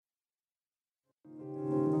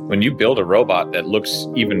when you build a robot that looks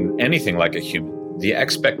even anything like a human, the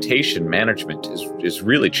expectation management is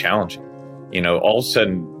really challenging. All of a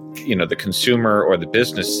sudden, the consumer or the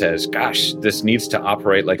business says, gosh, this needs to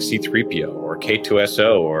operate like C-3PO or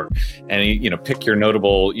K2SO or any, pick your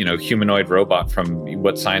notable, humanoid robot from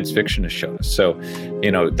what science fiction has shown us. So,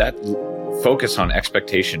 that focus on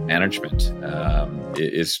expectation management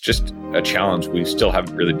is just a challenge we still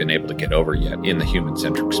haven't really been able to get over yet in the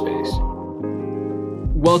human-centric space.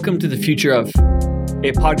 Welcome to The Future Of,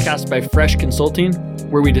 a podcast by Fresh Consulting,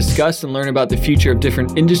 where we discuss and learn about the future of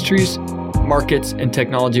different industries, markets, and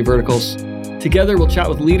technology verticals. Together, we'll chat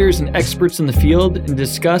with leaders and experts in the field and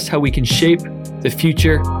discuss how we can shape the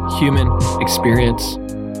future human experience.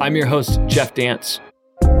 I'm your host, Jeff Dance.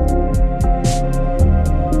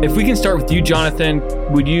 If we can start with you, Jonathan,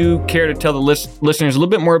 would you care to tell the listeners a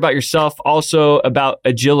little bit more about yourself, also about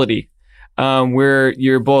Agility, where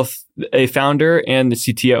you're both a founder and the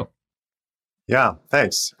CTO? Yeah,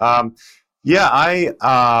 thanks. I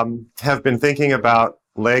have been thinking about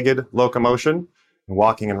legged locomotion,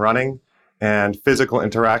 walking and running, and physical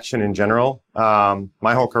interaction in general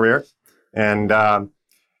my whole career. And,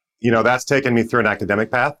 that's taken me through an academic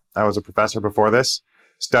path. I was a professor before this,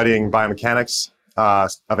 studying biomechanics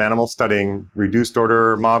of animals, studying reduced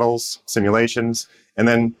order models, simulations. And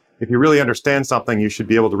then if you really understand something, you should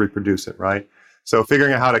be able to reproduce it, right? So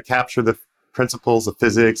figuring out how to capture the principles of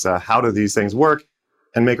physics, how do these things work,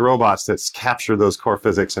 and make robots that capture those core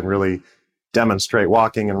physics and really demonstrate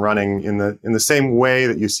walking and running in the same way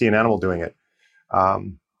that you see an animal doing it.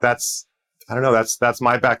 That's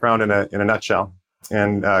my background in a nutshell.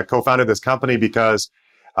 And co-founded this company because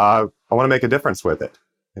I want to make a difference with it.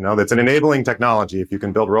 That's an enabling technology. If you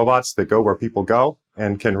can build robots that go where people go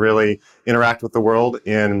and can really interact with the world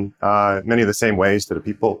in many of the same ways that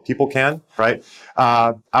people can, right?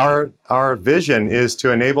 Our vision is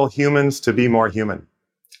to enable humans to be more human.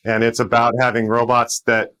 And it's about having robots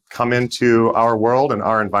that come into our world and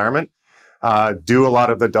our environment, do a lot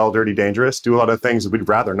of the dull, dirty, dangerous, do a lot of things that we'd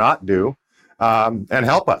rather not do, and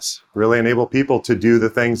help us really enable people to do the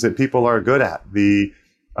things that people are good at. The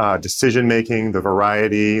decision-making, the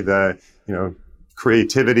variety, the,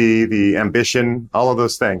 creativity, the ambition, all of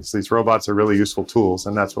those things. These robots are really useful tools,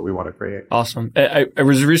 and that's what we want to create. Awesome. I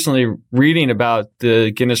was recently reading about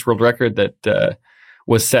the Guinness World Record that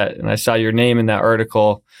was set, and I saw your name in that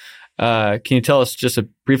article. Can you tell us just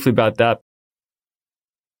briefly about that?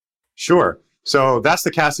 Sure. So that's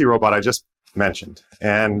the Cassie robot I just mentioned.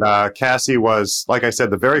 And Cassie was, like I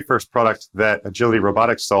said, the very first product that Agility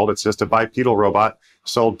Robotics sold. It's just a bipedal robot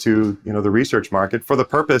sold to, the research market for the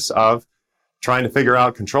purpose of trying to figure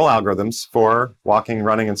out control algorithms for walking,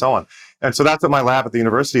 running, and so on. And so that's what my lab at the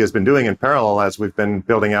university has been doing in parallel as we've been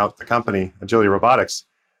building out the company, Agility Robotics.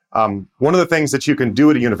 One of the things that you can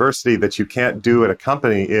do at a university that you can't do at a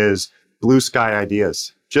company is blue sky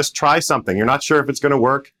ideas. Just try something. You're not sure if it's going to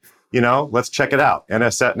work. Let's check it out.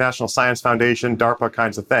 NSF, National Science Foundation, DARPA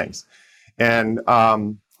kinds of things. And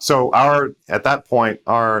so at that point,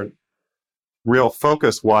 our real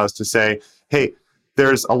focus was to say, hey,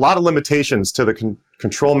 there's a lot of limitations to the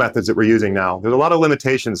control methods that we're using now. There's a lot of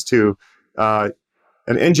limitations to an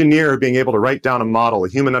engineer being able to write down a model, a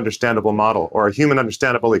human understandable model, or a human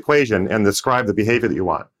understandable equation and describe the behavior that you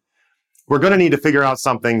want. We're going to need to figure out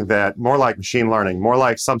something that more like machine learning, more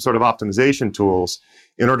like some sort of optimization tools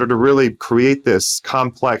in order to really create this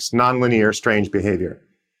complex, nonlinear, strange behavior.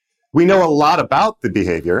 We know a lot about the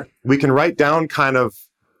behavior. We can write down kind of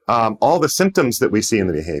all the symptoms that we see in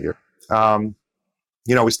the behavior.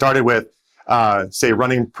 We started with, say,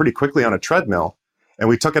 running pretty quickly on a treadmill, and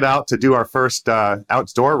we took it out to do our first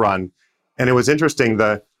outdoor run. And it was interesting,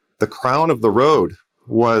 the crown of the road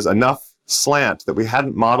was enough slant that we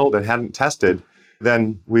hadn't modeled and hadn't tested.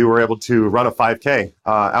 Then we were able to run a 5K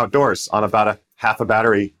outdoors on about half a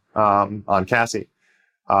battery on Cassie.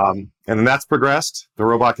 And then that's progressed. The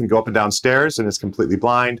robot can go up and down stairs and is completely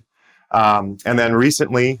blind. And then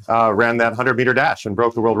recently ran that 100-meter dash and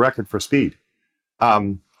broke the world record for speed.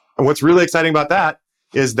 And what's really exciting about that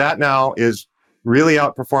is that now is really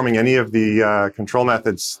outperforming any of the control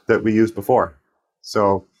methods that we used before.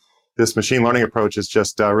 So this machine learning approach is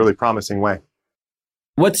just a really promising way.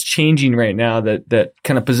 What's changing right now that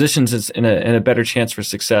kind of positions us in a better chance for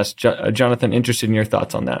success? Jonathan, interested in your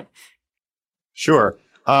thoughts on that. Sure.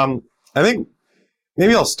 I think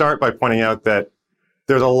maybe I'll start by pointing out that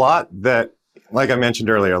there's a lot that, like I mentioned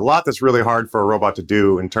earlier, a lot that's really hard for a robot to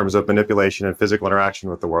do in terms of manipulation and physical interaction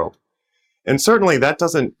with the world. And certainly that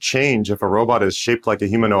doesn't change if a robot is shaped like a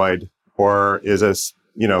humanoid or is a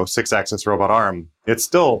 6-axis robot arm. It's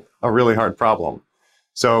still a really hard problem.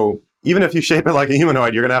 So even if you shape it like a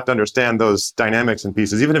humanoid, you're going to have to understand those dynamics and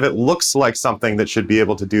pieces. Even if it looks like something that should be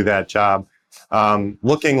able to do that job,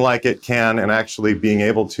 looking like it can and actually being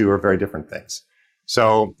able to are very different things.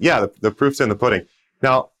 So yeah, the proof's in the pudding.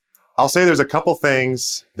 Now, I'll say there's a couple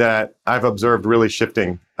things that I've observed really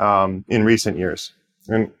shifting in recent years.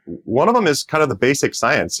 And one of them is kind of the basic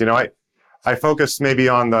science. You know, I focus maybe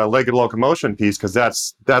on the legged locomotion piece because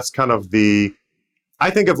that's kind of I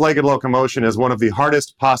think of legged locomotion as one of the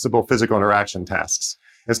hardest possible physical interaction tasks.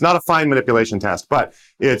 It's not a fine manipulation task, but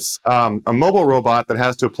it's a mobile robot that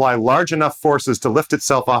has to apply large enough forces to lift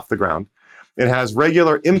itself off the ground. It has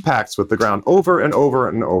regular impacts with the ground over and over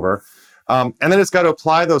and over. And then it's got to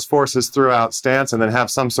apply those forces throughout stance and then have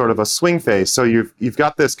some sort of a swing phase. So you've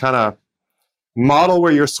got this kind of model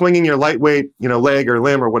where you're swinging your lightweight, leg or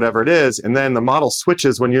limb or whatever it is, and then the model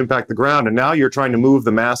switches when you impact the ground, and now you're trying to move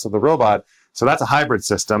the mass of the robot. So that's a hybrid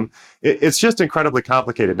system. It's just incredibly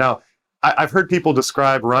complicated. Now, I've heard people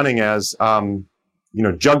describe running as,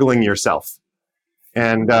 juggling yourself.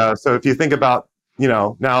 And so if you think about,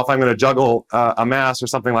 now if I'm going to juggle a mass or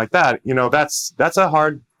something like that, that's a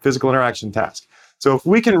hard physical interaction task. So if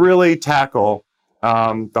we can really tackle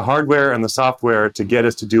the hardware and the software to get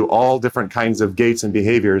us to do all different kinds of gates and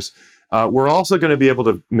behaviors, we're also going to be able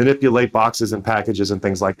to manipulate boxes and packages and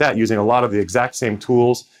things like that using a lot of the exact same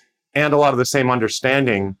tools and a lot of the same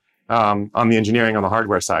understanding on the engineering on the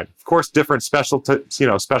hardware side. Of course, different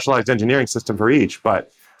specialized engineering system for each,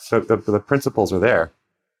 but the principles are there.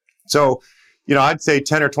 So, I'd say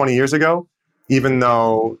 10 or 20 years ago, even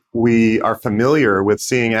though we are familiar with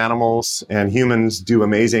seeing animals and humans do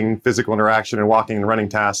amazing physical interaction and walking and running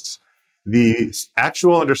tasks, the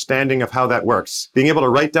actual understanding of how that works, being able to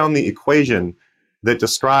write down the equation that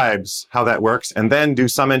describes how that works and then do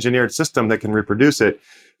some engineered system that can reproduce it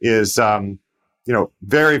is,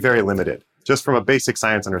 very, very limited, just from a basic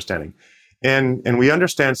science understanding. And we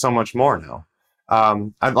understand so much more now.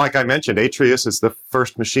 Like I mentioned, Atreus is the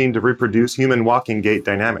first machine to reproduce human walking gait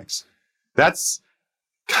dynamics. That's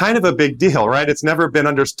kind of a big deal, right? It's never been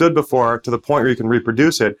understood before to the point where you can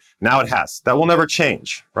reproduce it. Now it has. That will never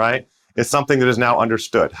change, right? It's something that is now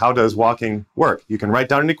understood. How does walking work? You can write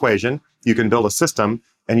down an equation, you can build a system,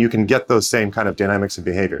 and you can get those same kind of dynamics and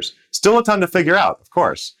behaviors. Still a ton to figure out, of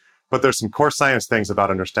course, but there's some core science things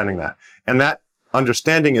about understanding that. And that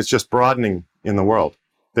understanding is just broadening in the world.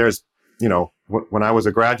 There's, when I was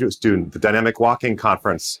a graduate student, the Dynamic Walking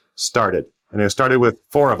Conference started. And it started with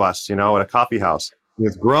 4 of us, at a coffee house.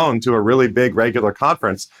 It's grown to a really big regular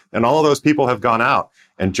conference. And all of those people have gone out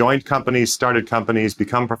and joined companies, started companies,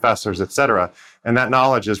 become professors, et cetera. And that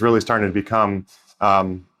knowledge is really starting to become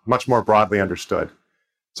much more broadly understood.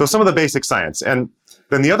 So some of the basic science. And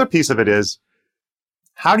then the other piece of it is,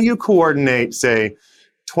 how do you coordinate, say,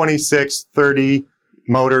 26, 30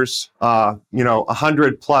 motors,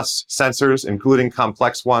 100 plus sensors, including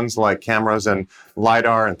complex ones like cameras and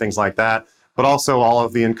LiDAR and things like that, but also all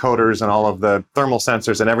of the encoders and all of the thermal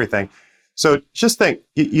sensors and everything. So just think,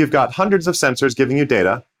 you've got hundreds of sensors giving you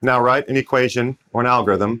data. Now write an equation or an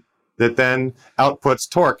algorithm that then outputs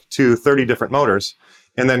torque to 30 different motors,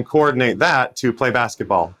 and then coordinate that to play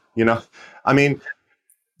basketball.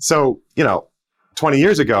 20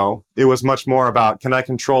 years ago, it was much more about, can I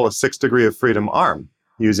control a 6 degree of freedom arm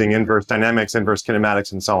using inverse dynamics, inverse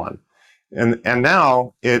kinematics, and so on. And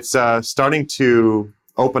now it's starting to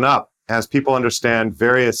open up as people understand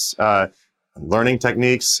various learning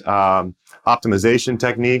techniques, optimization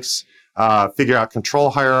techniques, figure out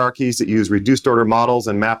control hierarchies that use reduced order models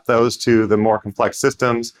and map those to the more complex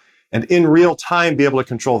systems. And in real time, be able to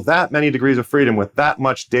control that many degrees of freedom with that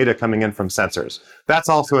much data coming in from sensors. That's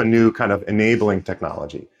also a new kind of enabling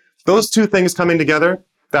technology. Those two things coming together,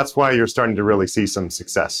 that's why you're starting to really see some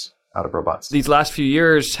success out of robots. These last few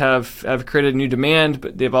years have created new demand,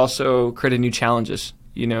 but they've also created new challenges,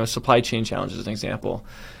 supply chain challenges, as an example.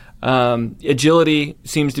 Agility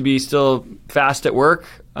seems to be still fast at work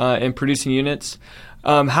in producing units.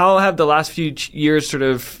 How have the last few years sort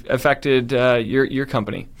of affected your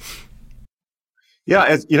company? Yeah,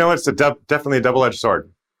 it's definitely a double-edged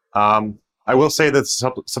sword. I will say that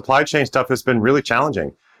supply chain stuff has been really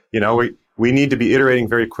challenging. We need to be iterating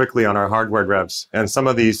very quickly on our hardware revs, and some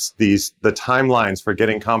of the timelines for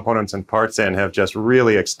getting components and parts in have just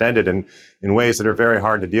really extended in ways that are very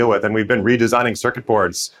hard to deal with. And we've been redesigning circuit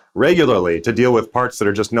boards regularly to deal with parts that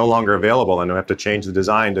are just no longer available, and we have to change the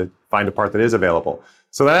design to find a part that is available.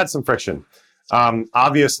 So that adds some friction.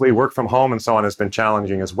 Obviously, work from home and so on has been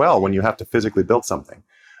challenging as well when you have to physically build something.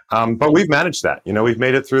 But we've managed that. We've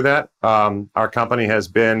made it through that. Our company has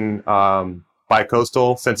been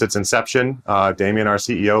bi-coastal since its inception. Damien, our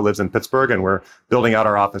CEO, lives in Pittsburgh, and we're building out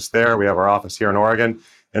our office there. We have our office here in Oregon.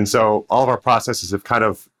 And so all of our processes have kind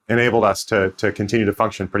of enabled us to continue to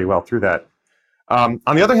function pretty well through that. On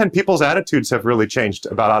the other hand, people's attitudes have really changed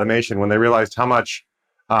about automation when they realized how much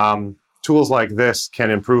tools like this can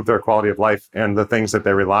improve their quality of life and the things that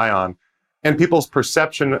they rely on. And people's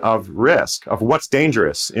perception of risk, of what's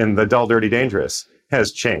dangerous in the dull, dirty, dangerous,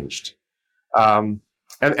 has changed.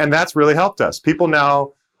 And that's really helped us. People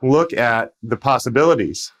now look at the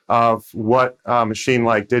possibilities of what a machine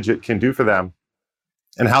like Digit can do for them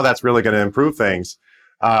and how that's really going to improve things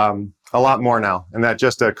a lot more now. And that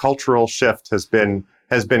just a cultural shift has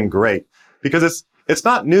been great, because it's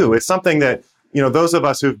not new. It's something that, those of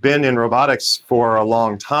us who've been in robotics for a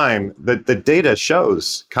long time, the data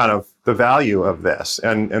shows kind of the value of this.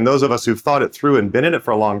 And those of us who've thought it through and been in it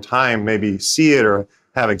for a long time maybe see it or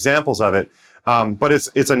have examples of it. But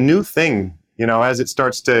it's a new thing, as it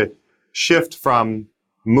starts to shift from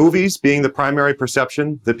movies being the primary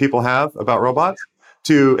perception that people have about robots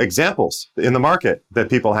to examples in the market that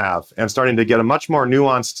people have, and starting to get a much more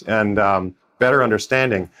nuanced and better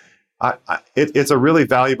understanding. It's a really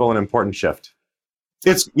valuable and important shift.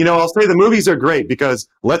 I'll say the movies are great because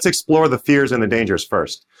let's explore the fears and the dangers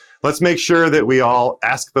first. Let's make sure that we all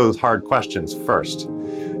ask those hard questions first,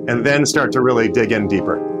 and then start to really dig in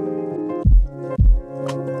deeper.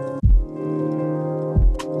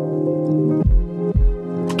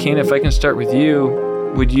 Kane, if I can start with you,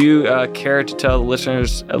 would you care to tell the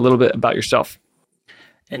listeners a little bit about yourself?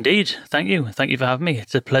 Indeed. Thank you. Thank you for having me.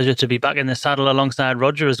 It's a pleasure to be back in the saddle alongside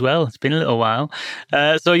Roger as well. It's been a little while.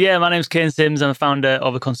 My name's Kane Sims. I'm a founder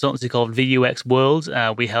of a consultancy called VUX World.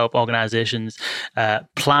 We help organizations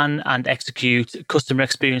plan and execute customer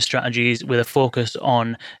experience strategies with a focus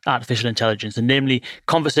on artificial intelligence, and namely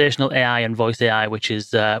conversational AI and voice AI, which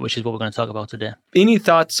is what we're going to talk about today. Any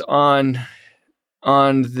thoughts on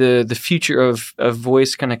the future of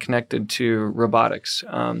voice kind of connected to robotics?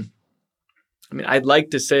 I'd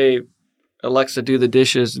like to say, Alexa, do the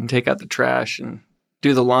dishes and take out the trash and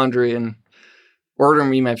do the laundry and order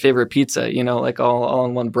me my favorite pizza, like all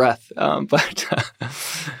in one breath. But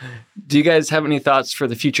do you guys have any thoughts for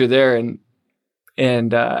the future there? And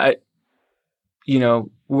we're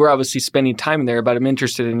obviously spending time there, but I'm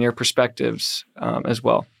interested in your perspectives as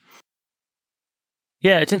well.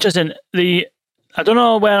 Yeah, it's interesting. I don't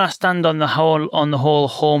know where I stand on the whole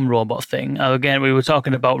home robot thing. Again, we were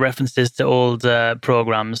talking about references to old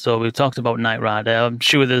programs. So we've talked about Knight Rider. I'm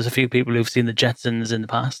sure there's a few people who've seen the Jetsons in the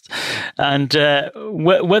past. And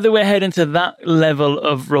whether we're heading to that level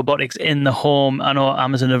of robotics in the home, I know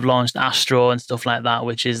Amazon have launched Astro and stuff like that,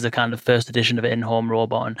 which is the kind of first edition of an in-home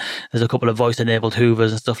robot. And there's a couple of voice-enabled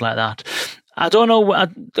Hoovers and stuff like that. I don't know. I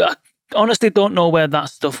honestly don't know where that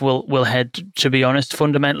stuff will head, to be honest,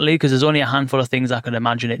 fundamentally, because there's only a handful of things I can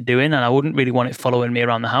imagine it doing, and I wouldn't really want it following me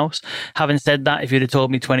around the house. Having said that, if you'd have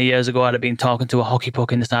told me 20 years ago I'd have been talking to a hockey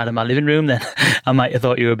puck in the side of my living room, then I might have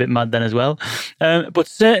thought you were a bit mad then as well. But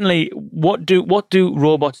certainly, what do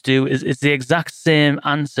robots do is the exact same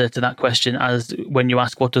answer to that question as when you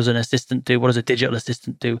ask, what does an assistant do? What does a digital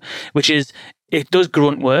assistant do? Which is, it does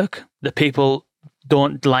grunt work that people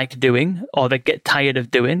don't like doing, or they get tired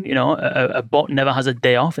of doing. A bot never has a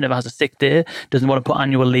day off, it never has a sick day, doesn't want to put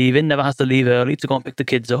annual leave in, never has to leave early to go and pick the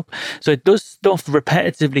kids up. So it does stuff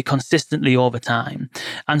repetitively, consistently over time.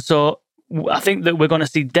 And so I think that we're going to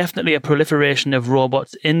see definitely a proliferation of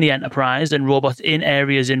robots in the enterprise and robots in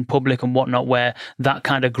areas in public and whatnot where that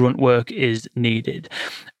kind of grunt work is needed.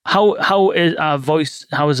 How is a voice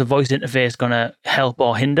interface going to help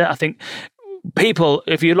or hinder? I think people,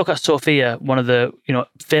 if you look at Sophia, one of the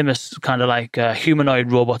famous kind of like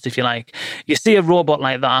humanoid robots, if you like, you see a robot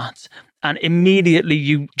like that, and immediately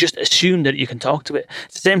you just assume that you can talk to it.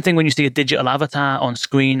 It's the same thing when you see a digital avatar on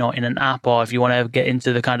screen or in an app, or if you want to get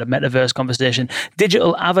into the kind of metaverse conversation.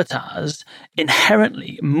 Digital avatars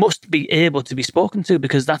inherently must be able to be spoken to,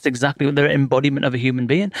 because that's exactly what they're an embodiment of a human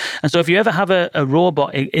being. And so if you ever have a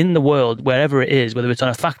robot in the world, wherever it is, whether it's on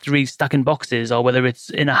a factory stacking boxes or whether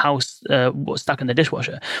it's in a house stacking the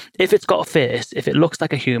dishwasher, if it's got a face, if it looks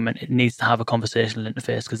like a human, it needs to have a conversational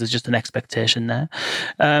interface, because there's just an expectation there.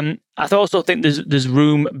 I also think there's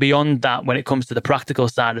room beyond that when it comes to the practical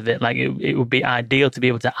side of it. Like it would be ideal to be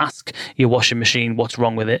able to ask your washing machine what's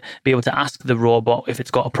wrong with it, be able to ask the robot if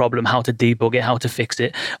it's got a problem, how to debug it, how to fix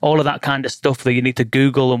it. All of that kind of stuff that you need to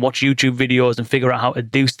Google and watch YouTube videos and figure out how to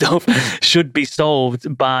do stuff should be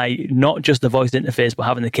solved by not just the voice interface, but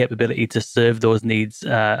having the capability to serve those needs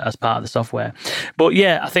as part of the software. But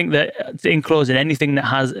yeah, I think that in closing, anything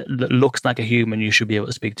that looks like a human, you should be able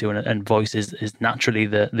to speak to, and voice is naturally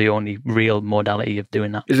the only actually real modality of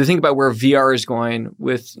doing that. As we think about where VR is going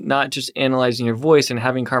with not just analyzing your voice and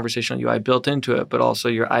having conversational UI built into it, but also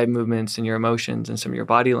your eye movements and your emotions and some of your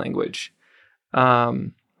body language.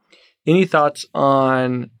 Any thoughts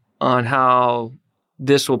on how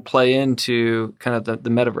this will play into kind of the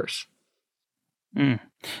metaverse?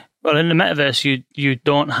 Well, in the metaverse, you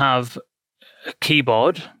don't have a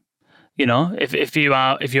keyboard. You know, if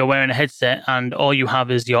you're wearing a headset and all you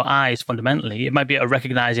have is your eyes, fundamentally, it might be able to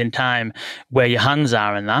recognize in time where your hands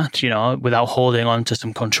are and that, you know, without holding on to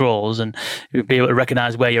some controls, and you'll be able to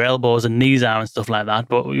recognize where your elbows and knees are and stuff like that.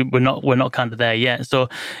 But we're not kind of there yet. So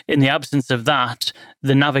in the absence of that,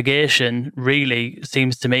 the navigation really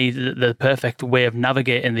seems to me the perfect way of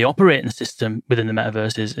navigating the operating system within the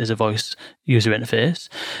metaverse is a voice user interface.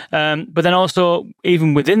 But then also,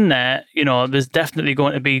 even within there, you know, there's definitely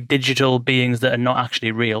going to be digital beings that are not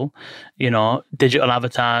actually real, you know, digital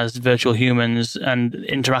avatars, virtual humans, and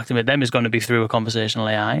interacting with them is going to be through a conversational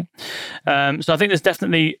AI. So I think there's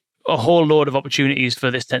definitely a whole load of opportunities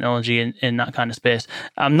for this technology in that kind of space.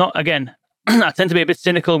 I'm not, again, I tend to be a bit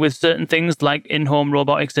cynical with certain things like in-home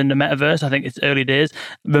robotics in the metaverse. I think it's early days.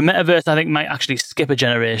 The metaverse, I think, might actually skip a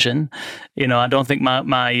generation. You know, I don't think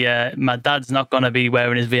my dad's not going to be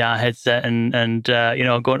wearing his VR headset and you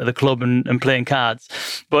know, going to the club and playing cards.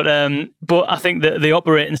 But I think that the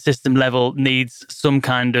operating system level needs some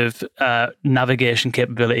kind of navigation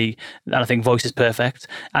capability, and I think voice is perfect.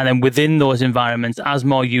 And then within those environments, as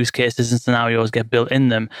more use cases and scenarios get built in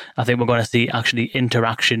them, I think we're going to see actually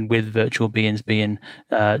interaction with virtual beings being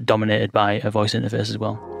dominated by a voice interface as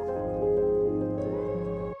well.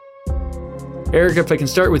 Eric, if I can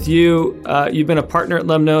start with you, you've been a partner at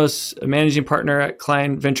Lemnos, a managing partner at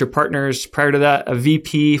Klein Venture Partners. Prior to that, a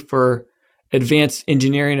VP for advanced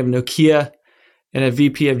engineering of Nokia and a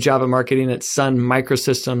VP of Java marketing at Sun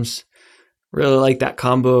Microsystems. Really like that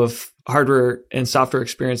combo of hardware and software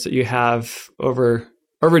experience that you have over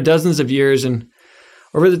dozens of years. And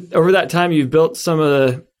over that time, you've built some of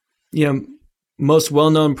the most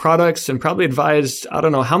well-known products and probably advised, I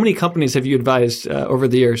don't know, how many companies have you advised over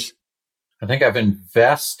the years? I think I've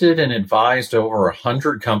invested and advised over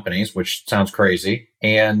 100 companies, which sounds crazy.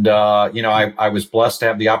 And, I was blessed to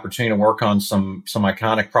have the opportunity to work on some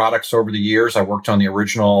iconic products over the years. I worked on the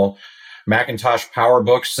original Macintosh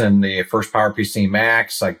PowerBooks and the first PowerPC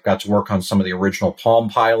Macs. I got to work on some of the original Palm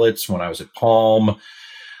pilots when I was at Palm.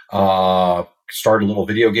 Started a little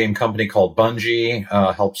video game company called Bungie,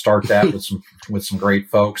 helped start that with some great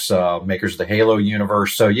folks, makers of the Halo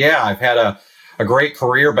universe. So yeah, I've had a great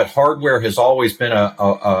career, but hardware has always been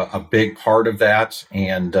a big part of that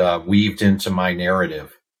and weaved into my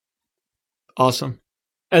narrative. Awesome.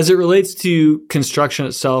 As it relates to construction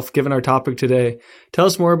itself, given our topic today, tell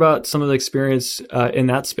us more about some of the experience in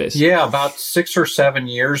that space. Yeah, about 6 or 7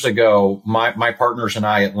 years ago, my partners and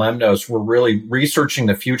I at Lemnos were really researching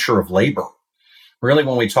the future of labor. Really,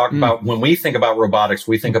 when we think about robotics,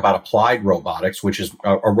 we think about applied robotics, which is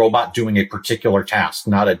a robot doing a particular task,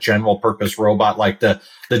 not a general purpose robot like the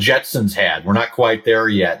Jetsons had. We're not quite there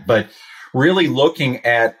yet, but really looking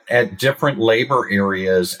at different labor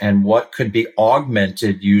areas and what could be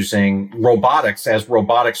augmented using robotics as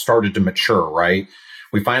robotics started to mature, right?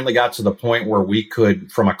 We finally got to the point where we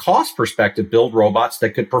could, from a cost perspective, build robots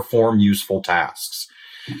that could perform useful tasks.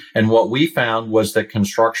 And what we found was that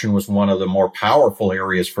construction was one of the more powerful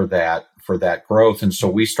areas for that growth. And so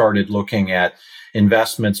we started looking at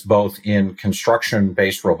investments both in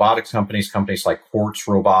construction-based robotics companies like Quartz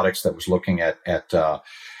Robotics that was looking at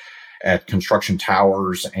construction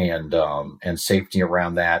towers and safety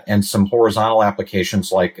around that, and some horizontal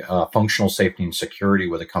applications like functional safety and security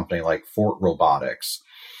with a company like Fort Robotics.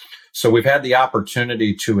 So we've had the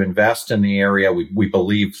opportunity to invest in the area. We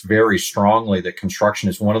believe very strongly that construction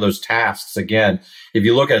is one of those tasks. Again, if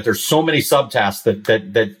you look at it, there's so many subtasks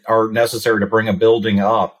that are necessary to bring a building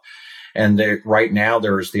up. And right now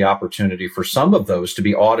there is the opportunity for some of those to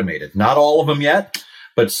be automated. Not all of them yet,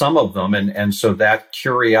 but some of them. And so that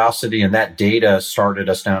curiosity and that data started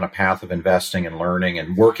us down a path of investing and learning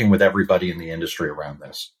and working with everybody in the industry around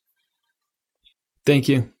this. Thank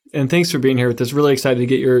you. And thanks for being here with us. Really excited to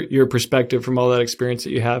get your perspective from all that experience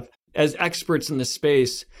that you have. As experts in this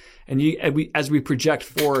space, and as we project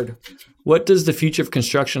forward, what does the future of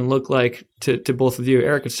construction look like to both of you?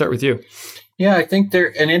 Eric, let's start with you. Yeah, I think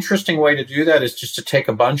an interesting way to do that is just to take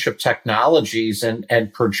a bunch of technologies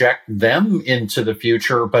and project them into the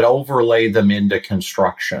future, but overlay them into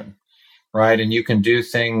construction, right? And you can do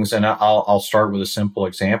things, and I'll start with a simple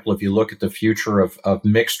example. If you look at the future of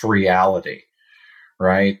mixed reality,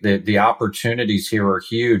 right? The opportunities here are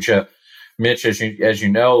huge. Mitch, as you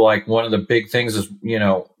know, like one of the big things is,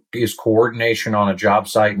 is coordination on a job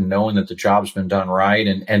site and knowing that the job's been done right.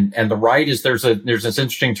 And the right is there's this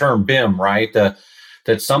interesting term, BIM, right?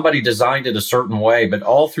 That somebody designed it a certain way, but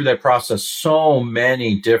all through that process, so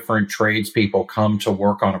many different tradespeople come to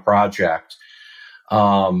work on a project.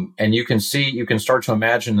 And you can start to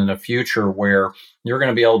imagine in a future where you're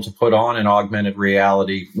going to be able to put on an augmented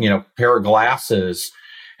reality, pair of glasses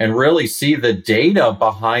and really see the data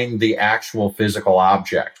behind the actual physical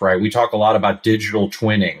object, right? We talk a lot about digital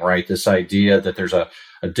twinning, right? This idea that there's a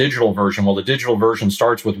digital version. Well, the digital version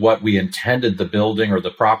starts with what we intended the building or the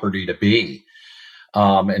property to be.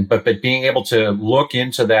 But being able to look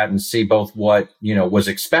into that and see both what, was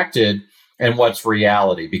expected and what's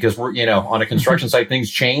reality, because we're, on a construction site, things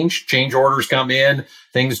change orders come in,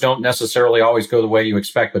 things don't necessarily always go the way you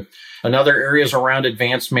expect. But another area is around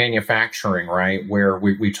advanced manufacturing, right? Where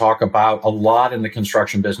we talk about a lot in the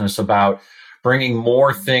construction business about bringing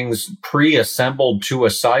more things pre-assembled to a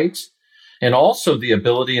site, and also the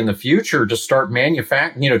ability in the future to start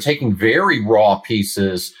taking very raw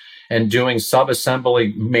pieces and doing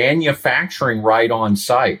sub-assembly manufacturing right on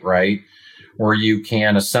site, right? Where you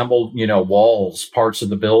can assemble, walls, parts of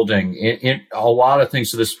the building, in a lot of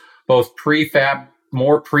things. So this both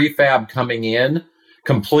more prefab coming in,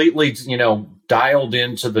 completely, dialed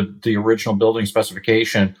into the original building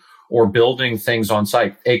specification, or building things on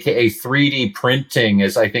site, aka 3D printing,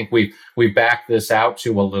 as I think we backed this out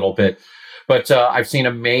to a little bit. But I've seen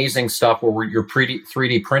amazing stuff where you're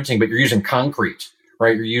 3D printing, but you're using concrete,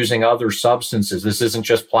 right? You're using other substances. This isn't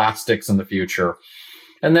just plastics in the future.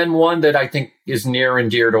 And then one that I think is near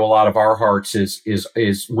and dear to a lot of our hearts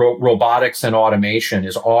is robotics and automation,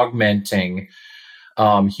 is augmenting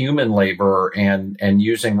human labor and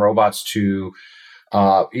using robots to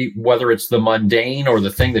whether it's the mundane or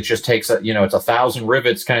the thing that just takes it's 1,000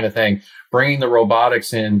 rivets kind of thing, bringing the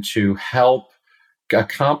robotics in to help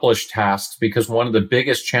accomplish tasks, because one of the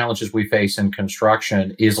biggest challenges we face in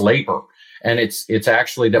construction is labor. And it's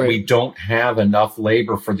actually that we don't have enough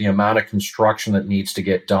labor for the amount of construction that needs to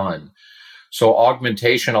get done. So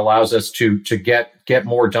augmentation allows us to get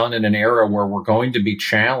more done in an era where we're going to be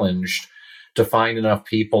challenged to find enough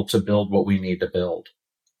people to build what we need to build.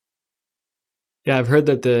 Yeah, I've heard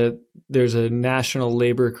that there's a national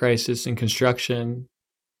labor crisis in construction,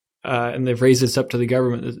 and they've raised this up to the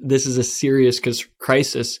government. This is a serious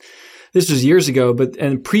crisis. This was years ago,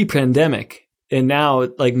 and pre-pandemic. And now,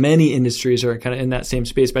 like, many industries are kind of in that same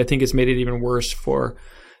space, but I think it's made it even worse for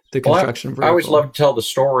the construction vertical. I always love to tell the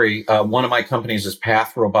story. One of my companies is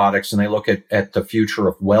Path Robotics, and they look at the future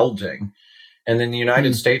of welding. And in the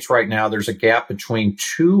United States right now, there's a gap between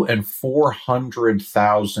 200,000 and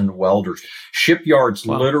 400,000 welders. Shipyards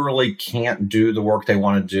literally can't do the work they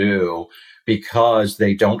want to do because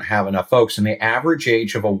they don't have enough folks. And the average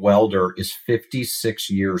age of a welder is 56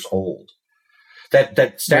 years old.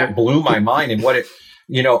 That stat blew my mind. And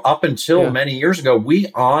up until many years ago, we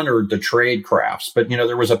honored the trade crafts, but,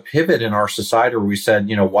 there was a pivot in our society where we said,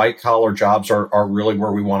 white collar jobs are really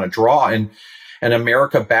where we want to draw. And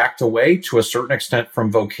America backed away to a certain extent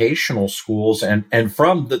from vocational schools and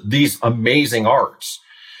from these amazing arts.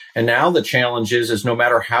 And now the challenge is no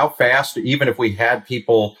matter how fast, even if we had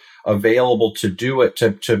people available to do it,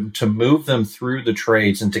 to move them through the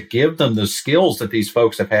trades and to give them the skills that these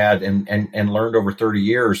folks have had and learned over 30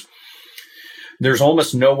 years, there's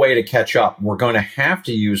almost no way to catch up. We're going to have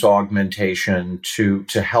to use augmentation to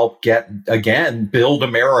help build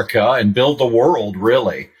America and build the world,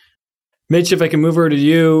 really. Mitch, if I can move over to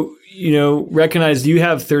you, recognize you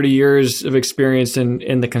have 30 years of experience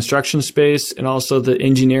in the construction space and also the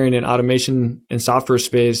engineering and automation and software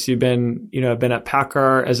space. You've been at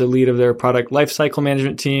PACCAR as a lead of their product lifecycle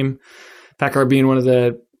management team. PACCAR being one of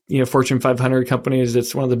the, Fortune 500 companies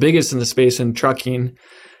that's one of the biggest in the space in trucking,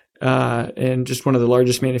 and just one of the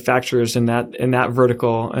largest manufacturers in that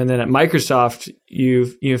vertical. And then at Microsoft,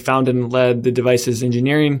 you've founded and led the devices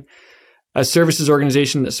engineering, a services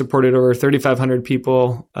organization that supported over 3,500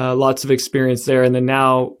 people, lots of experience there. And then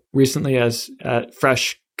now recently at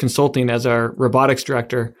Fresh Consulting as our robotics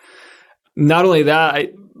director. Not only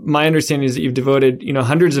that, my understanding is that you've devoted,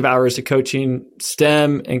 hundreds of hours to coaching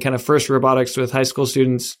STEM and kind of FIRST robotics with high school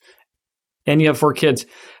students, and you have 4 kids.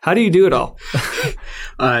 How do you do it all?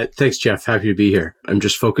 Thanks, Jeff. Happy to be here. I'm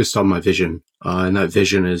just focused on my vision. And that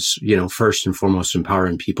vision is, first and foremost,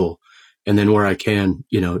 empowering people. And then where I can,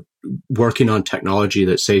 working on technology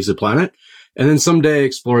that saves the planet, and then someday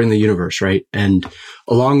exploring the universe, right? And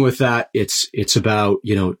along with that, it's about,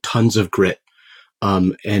 tons of grit.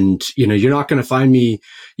 And, you're not going to find me,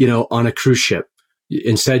 on a cruise ship.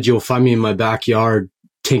 Instead, you'll find me in my backyard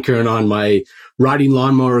tinkering on my riding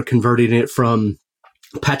lawnmower, converting it from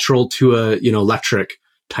petrol to a, electric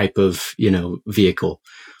type of, vehicle.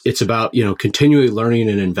 It's about, continually learning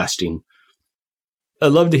and investing.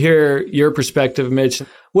 I'd love to hear your perspective, Mitch.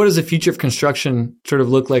 What does the future of construction sort of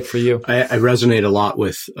look like for you? I resonate a lot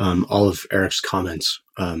with all of Eric's comments.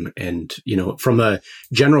 And, from a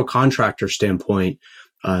general contractor standpoint,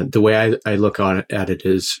 the way I look at it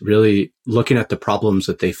is really looking at the problems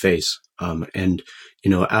that they face. And,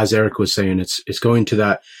 as Eric was saying, it's going to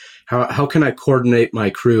that, how can I coordinate my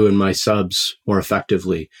crew and my subs more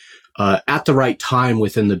effectively at the right time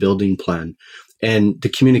within the building plan, and the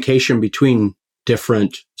communication between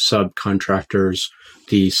different subcontractors,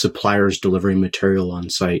 the suppliers delivering material on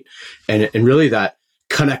site, and really that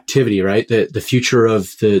connectivity, right? The future of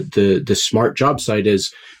the smart job site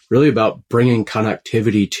is really about bringing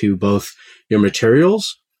connectivity to both your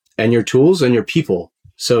materials and your tools and your people.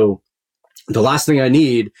 So the last thing I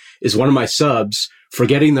need is one of my subs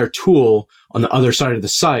forgetting their tool on the other side of the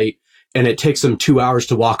site, and it takes them 2 hours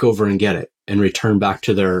to walk over and get it and return back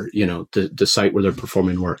to their, the site where they're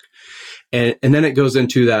performing work. And then it goes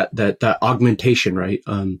into that augmentation, right?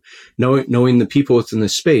 Knowing the people within the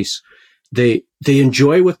space, they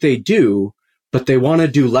enjoy what they do, but they want to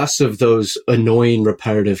do less of those annoying,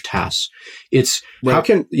 repetitive tasks. It's right. How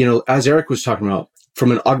can, as Eric was talking about,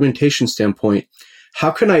 from an augmentation standpoint,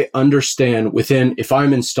 how can I understand if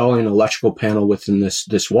I'm installing an electrical panel within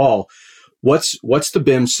this wall, what's the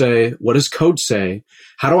BIM say? What does code say?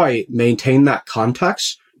 How do I maintain that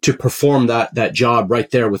context to perform that job right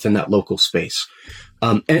there within that local space,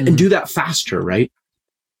 and do that faster, right?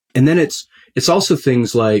 And then it's also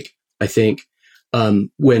things like, I think,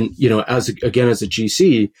 when, as a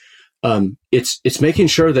GC, it's making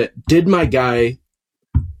sure that, did my guy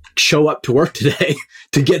show up to work today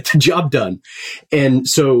to get the job done? And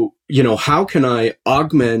so, how can I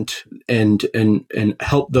augment and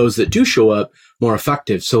help those that do show up more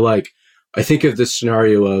effective? So like, I think of this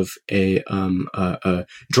scenario of a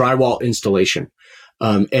drywall installation.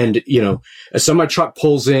 And, a semi truck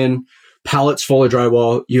pulls in, pallets full of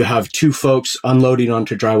drywall. You have 2 folks unloading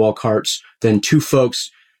onto drywall carts, then 2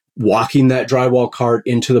 folks walking that drywall cart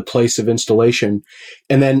into the place of installation,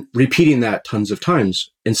 and then repeating that tons of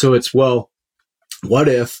times. And so it's, well, what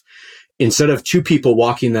if instead of 2 people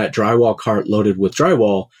walking that drywall cart loaded with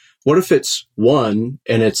drywall, what if it's 1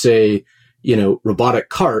 and it's a, robotic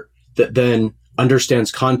cart that then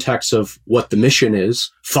understands context of what the mission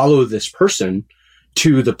is, follow this person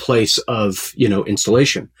to the place of,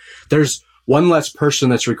 installation. There's 1 less person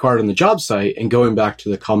that's required on the job site, and going back to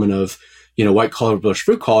the comment of, white collar versus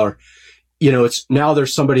blue collar, it's now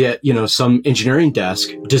there's somebody at, some engineering desk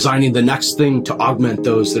designing the next thing to augment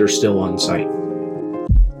those that are still on site.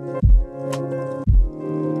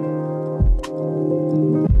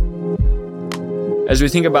 As we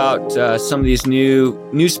think about some of these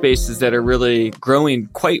new spaces that are really growing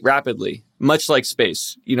quite rapidly, much like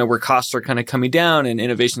space, where costs are kind of coming down and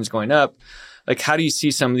innovation is going up, like how do you see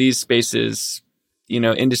some of these spaces,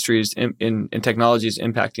 industries and technologies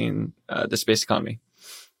impacting the space economy?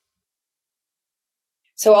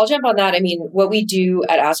 So I'll jump on that. I mean, what we do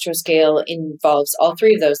at Astroscale involves all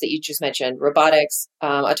 3 of those that you just mentioned: robotics,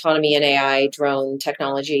 autonomy and AI, drone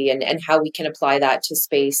technology, and how we can apply that to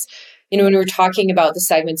space. When we're talking about the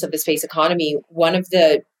segments of the space economy, one of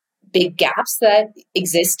the big gaps that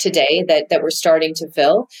exist today that we're starting to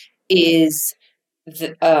fill is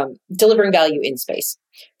delivering value in space.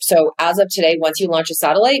 So as of today, once you launch a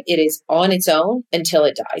satellite, it is on its own until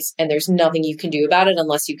it dies, and there's nothing you can do about it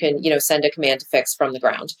unless you can, send a command to fix from the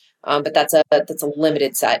ground. But that's a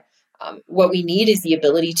limited set. What we need is the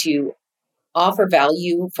ability to offer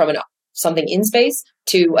value from something in space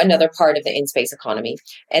to another part of the in-space economy,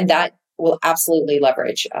 and that will absolutely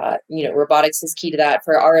leverage. Robotics is key to that,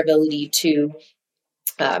 for our ability to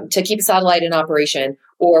keep a satellite in operation,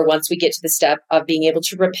 or once we get to the step of being able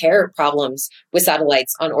to repair problems with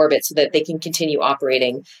satellites on orbit so that they can continue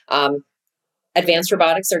operating. Advanced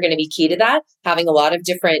robotics are going to be key to that, having a lot of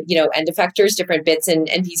different, end effectors, different bits and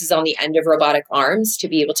pieces on the end of robotic arms to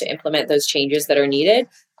be able to implement those changes that are needed.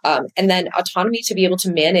 And then autonomy to be able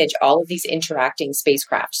to manage all of these interacting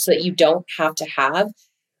spacecraft so that you don't have to have,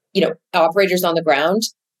 operators on the ground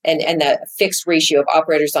and the fixed ratio of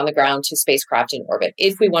operators on the ground to spacecraft in orbit.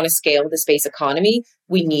 If we want to scale the space economy,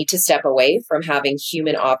 we need to step away from having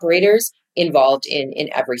human operators involved in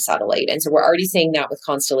every satellite. And so we're already seeing that with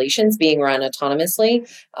constellations being run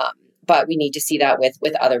autonomously, but we need to see that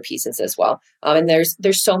with other pieces as well. And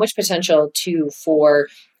there's so much potential for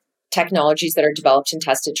technologies that are developed and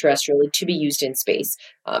tested terrestrially to be used in space.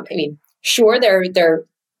 Sure, they're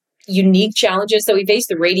unique challenges that we face.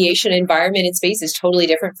 The radiation environment in space is totally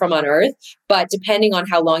different from on Earth, but depending on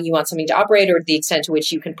how long you want something to operate or the extent to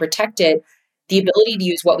which you can protect it, the ability to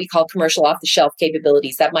use what we call commercial off-the-shelf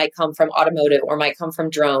capabilities that might come from automotive or might come from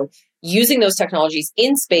drone, using those technologies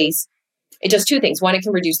in space, it does two things. One, it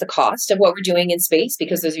can reduce the cost of what we're doing in space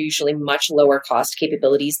because those are usually much lower cost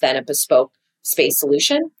capabilities than a bespoke space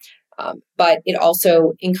solution. But it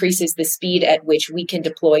also increases the speed at which we can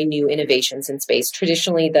deploy new innovations in space.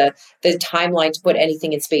 Traditionally, the timeline to put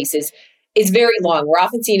anything in space is very long. We're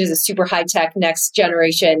often seen as a super high-tech next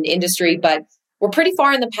generation industry, but we're pretty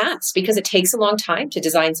far in the past because it takes a long time to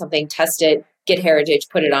design something, test it, get heritage,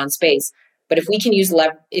 put it on space. But if we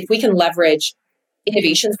can leverage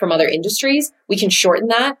innovations from other industries, we can shorten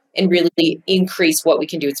that and really increase what we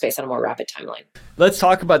can do in space on a more rapid timeline. Let's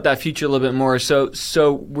talk about that future a little bit more.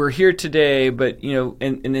 So we're here today, but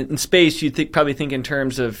in space, you probably think in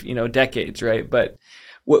terms of decades, right? But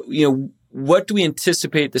what do we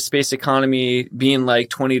anticipate the space economy being like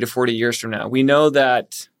 20 to 40 years from now? We know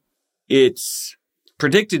that it's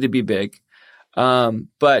predicted to be big,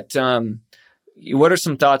 but what are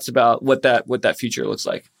some thoughts about what that future looks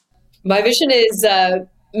like? My vision is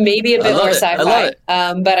maybe a bit more sci-fi,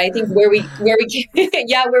 but I think where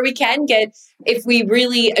we can get, if we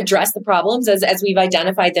really address the problems as we've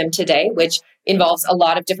identified them today, which involves a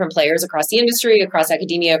lot of different players across the industry, across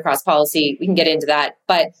academia, across policy, we can get into that.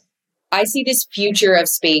 But I see this future of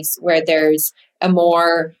space where there's a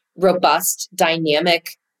more robust,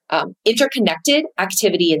 dynamic, interconnected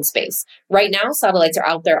activity in space. Right now, satellites are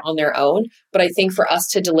out there on their own, but I think for us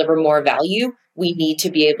to deliver more value, we need to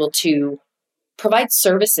be able to provide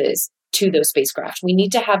services to those spacecraft. We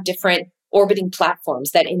need to have different orbiting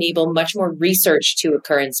platforms that enable much more research to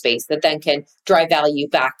occur in space that then can drive value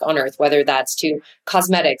back on Earth, whether that's to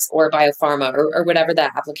cosmetics or biopharma or whatever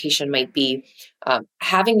that application might be.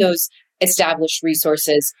 Having those established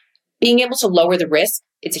resources, being able to lower the risk,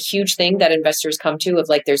 it's a huge thing that investors come to of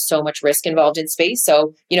like, there's so much risk involved in space.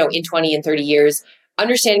 So, in 20 and 30 years,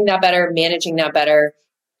 understanding that better, managing that better.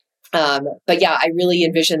 But yeah, I really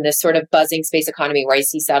envision this sort of buzzing space economy where I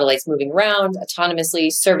see satellites moving around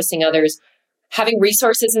autonomously, servicing others, having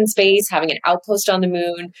resources in space, having an outpost on the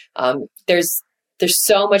moon. There's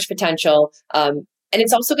so much potential. And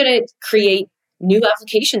it's also going to create new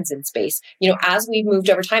applications in space. As we've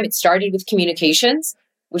moved over time, it started with communications,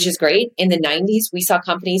 which is great. In the 90s, we saw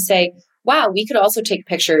companies say, wow, we could also take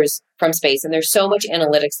pictures from space. And there's so much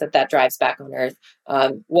analytics that drives back on Earth.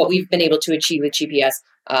 What we've been able to achieve with GPS,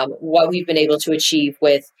 what we've been able to achieve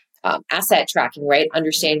with asset tracking, right?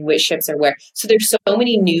 Understanding which ships are where. So there's so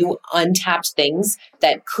many new untapped things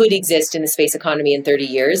that could exist in the space economy in 30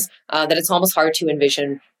 years that it's almost hard to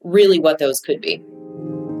envision really what those could be.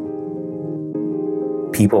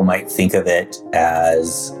 People might think of it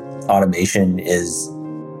as automation is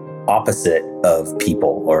opposite of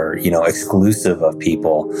people or, exclusive of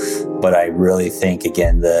people. But I really think,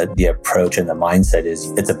 again, the approach and the mindset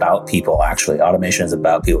is it's about people, actually. Automation is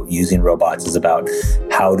about people. Using robots is about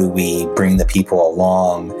how do we bring the people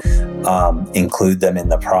along, include them in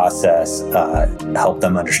the process, help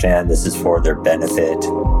them understand this is for their benefit.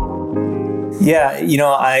 Yeah,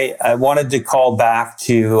 I wanted to call back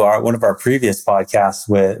to one of our previous podcasts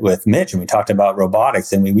with Mitch, and we talked about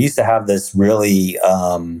robotics, and we used to have this really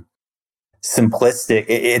simplistic.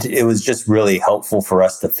 It was just really helpful for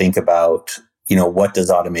us to think about, what does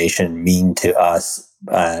automation mean to us,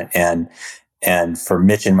 and for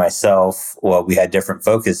Mitch and myself, well, we had different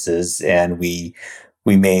focuses, and we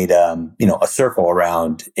made a circle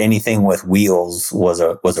around anything with wheels was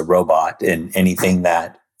a robot, and anything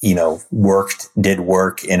that did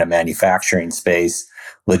work in a manufacturing space,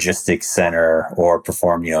 logistics center, or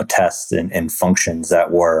performed, tests and functions that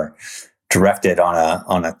were directed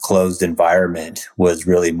on a closed environment was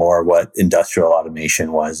really more what industrial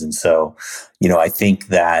automation was. And so, I think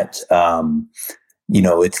that,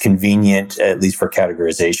 it's convenient, at least for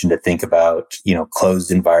categorization, to think about, closed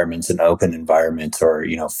environments and open environments, or,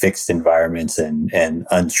 fixed environments and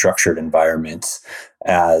unstructured environments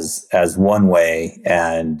as one way.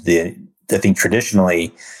 And I think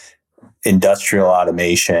traditionally, industrial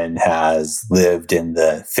automation has lived in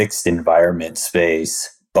the fixed environment space.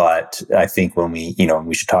 But I think when we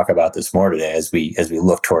should talk about this more today as we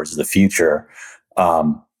look towards the future,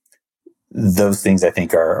 those things I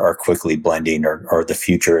think are quickly blending, or the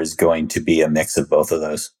future is going to be a mix of both of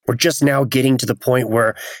those. We're just now getting to the point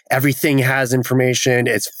where everything has information.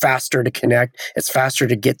 It's faster to connect. It's faster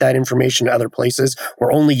to get that information to other places.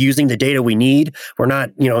 We're only using the data we need. We're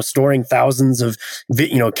not, storing thousands of,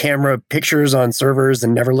 camera pictures on servers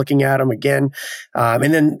and never looking at them again.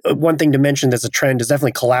 And then one thing to mention that's a trend is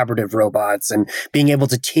definitely collaborative robots and being able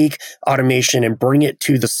to take automation and bring it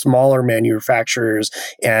to the smaller manufacturers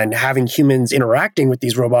and having humans interacting with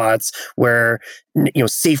these robots where,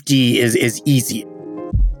 safety is easy.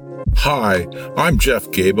 Hi, I'm Jeff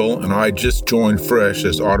Gable, and I just joined Fresh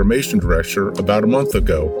as Automation Director about a month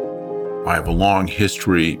ago. I have a long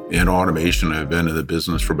history in automation. I've been in the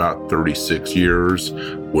business for about 36 years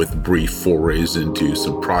with brief forays into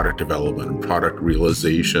some product development and product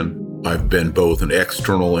realization. I've been both an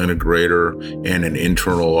external integrator and an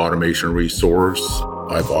internal automation resource.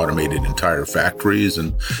 I've automated entire factories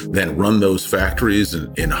and then run those factories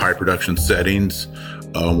in high production settings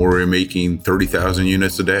where we're making 30,000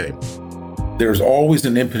 units a day. There's always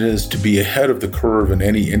an impetus to be ahead of the curve in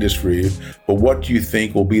any industry, but what do you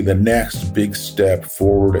think will be the next big step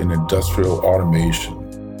forward in industrial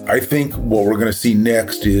automation? I think what we're going to see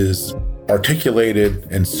next is articulated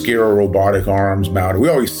and scale robotic arms mounted. We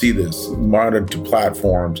always see this mounted to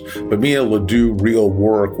platforms, but being able to do real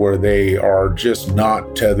work where they are just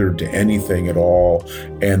not tethered to anything at all,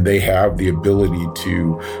 and they have the ability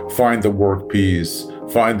to find the workpiece,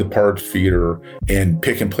 find the part feeder, and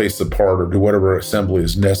pick and place the part or do whatever assembly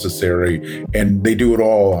is necessary, and they do it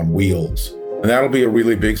all on wheels. And that'll be a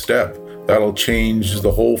really big step. That'll change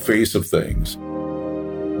the whole face of things.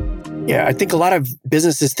 Yeah, I think a lot of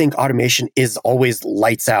businesses think automation is always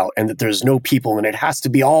lights out and that there's no people and it has to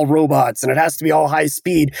be all robots and it has to be all high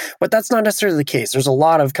speed. But that's not necessarily the case. There's a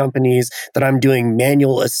lot of companies that I'm doing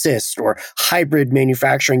manual assist or hybrid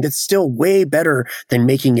manufacturing that's still way better than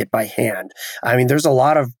making it by hand. I mean, there's a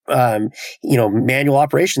lot of, manual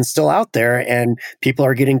operations still out there and people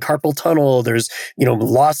are getting carpal tunnel. There's,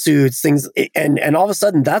 lawsuits, things. And all of a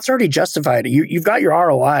sudden that's already justified. You've got your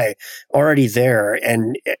ROI already there.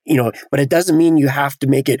 And, but it doesn't mean you have to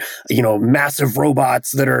make it, massive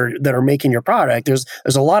robots that are making your product. There's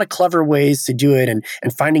a lot of clever ways to do it, and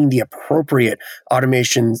finding the appropriate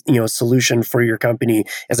automation, solution for your company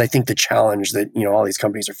is, I think, the challenge that, all these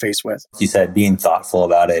companies are faced with. You said being thoughtful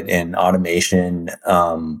about it. In automation,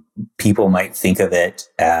 people might think of it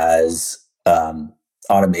as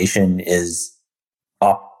automation is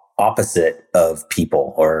opposite of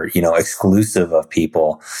people or, exclusive of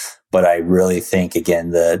people. But I really think,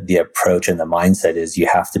 again, the approach and the mindset is you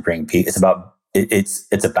have to bring people.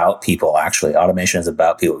 It's about people, actually. Automation is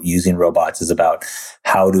about people. Using robots is about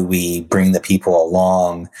how do we bring the people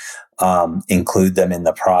along, include them in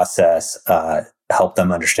the process, help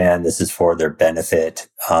them understand this is for their benefit.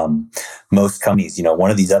 Most companies, one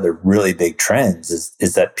of these other really big trends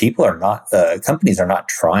is that companies are not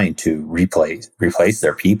trying to replace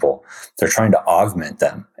their people. They're trying to augment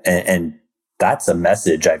them. And that's a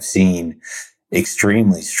message I've seen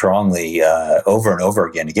extremely strongly over and over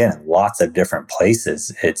again in lots of different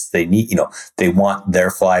places. They want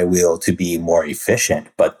their flywheel to be more efficient,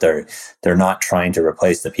 but they're not trying to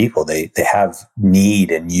replace the people. They have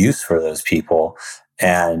need and use for those people,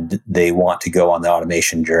 and they want to go on the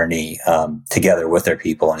automation journey together with their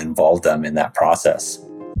people and involve them in that process.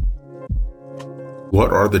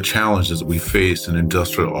 What are the challenges that we face in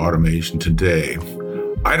industrial automation today?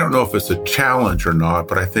 I don't know if it's a challenge or not,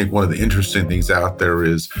 but I think one of the interesting things out there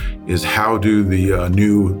is how do the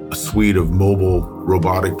new suite of mobile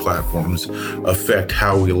robotic platforms affect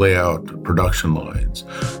how we lay out production lines?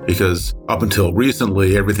 Because up until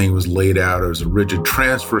recently, everything was laid out as a rigid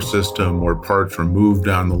transfer system where parts were moved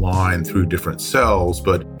down the line through different cells.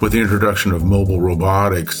 But with the introduction of mobile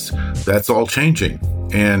robotics, that's all changing.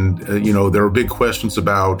 And, there are big questions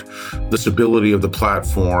about the stability of the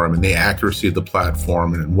platform and the accuracy of the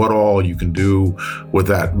platform and what all you can do with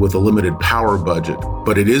that with a limited power budget.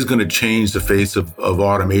 But it is going to change the face of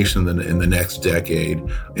automation in the next decade.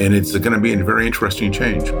 And it's going to be a very interesting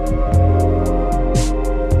change.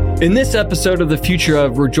 In this episode of The Future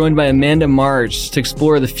Of, we're joined by Amanda March to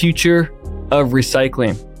explore the future of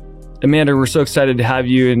recycling. Amanda, we're so excited to have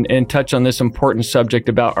you and touch on this important subject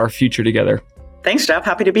about our future together. Thanks, Jeff.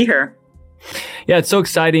 Happy to be here. Yeah, it's so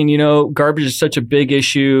exciting. Garbage is such a big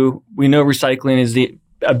issue. We know recycling is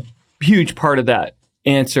a huge part of that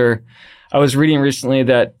answer. I was reading recently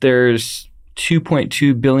that there's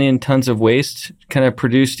 2.2 billion tons of waste kind of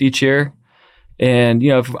produced each year. And,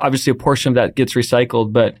 obviously a portion of that gets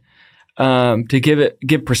recycled. But to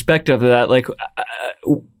give perspective of that,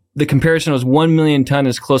 the comparison was 1 million ton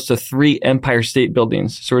is close to 3 Empire State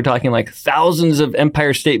Buildings. So we're talking like thousands of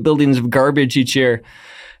Empire State Buildings of garbage each year.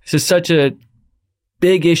 This is such a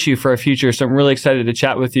big issue for our future. So I'm really excited to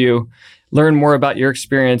chat with you, learn more about your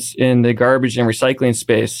experience in the garbage and recycling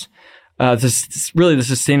space. This really the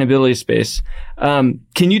sustainability space.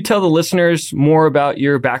 Can you tell the listeners more about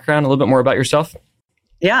your background, a little bit more about yourself?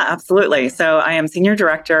 Yeah, absolutely. So I am senior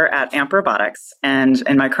director at AMP Robotics. And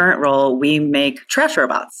in my current role, we make trash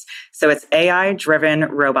robots. So it's AI-driven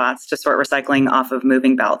robots to sort recycling off of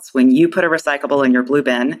moving belts. When you put a recyclable in your blue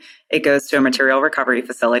bin, it goes to a material recovery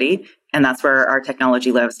facility. And that's where our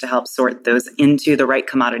technology lives to help sort those into the right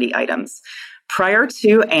commodity items. Prior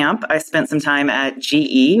to AMP, I spent some time at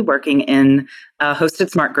GE working in hosted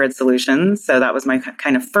smart grid solutions. So that was my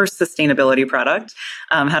kind of first sustainability product.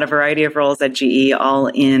 Had a variety of roles at GE, all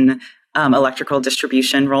in electrical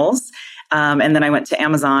distribution roles. And then I went to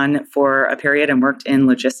Amazon for a period and worked in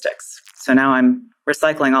logistics. So now I'm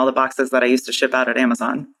recycling all the boxes that I used to ship out at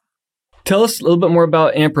Amazon. Tell us a little bit more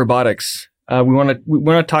about AMP Robotics. We want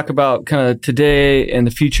to talk about kind of today and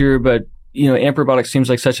the future, but AMP Robotics seems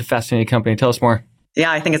like such a fascinating company. Tell us more.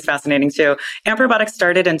 Yeah, I think it's fascinating too. AMP Robotics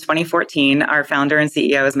started in 2014. Our founder and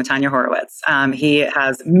CEO is Matanya Horowitz. He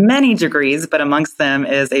has many degrees, but amongst them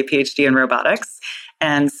is a PhD in robotics.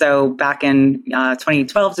 And so back in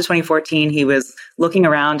 2012 to 2014, he was looking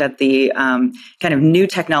around at the kind of new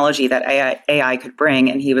technology that AI could bring.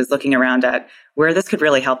 And he was looking around at where this could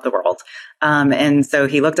really help the world. And so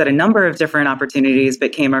he looked at a number of different opportunities,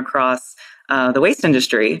 but came across the waste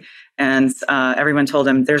industry. And everyone told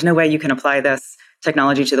him, there's no way you can apply this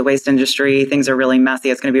technology to the waste industry. Things are really messy.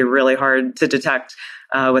 It's going to be really hard to detect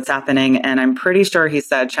what's happening. And I'm pretty sure he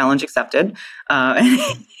said, challenge accepted.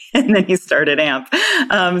 And then he started AMP.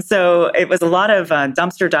 So it was a lot of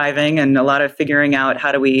dumpster diving and a lot of figuring out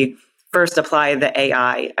how do we first apply the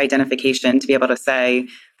AI identification to be able to say,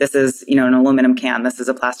 this is, an aluminum can, this is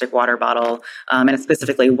a plastic water bottle, and it's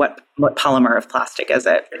specifically what polymer of plastic is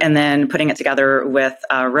it? And then putting it together with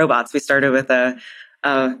robots. We started with a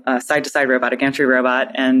side-to-side robot, a gantry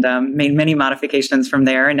robot, and made many modifications from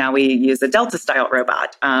there. And now we use a Delta-style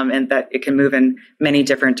robot, and that it can move in many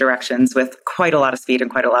different directions with quite a lot of speed and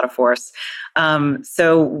quite a lot of force.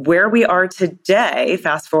 So where we are today,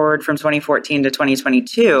 fast forward from 2014 to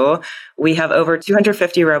 2022, we have over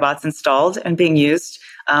 250 robots installed and being used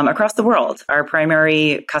across the world. Our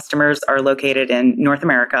primary customers are located in North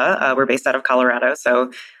America. We're based out of Colorado,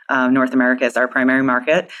 so North America is our primary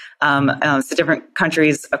market. So different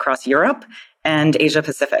countries across Europe and Asia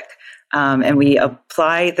Pacific. And we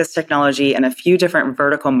apply this technology in a few different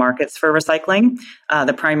vertical markets for recycling.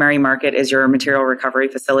 The primary market is your material recovery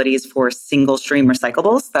facilities for single stream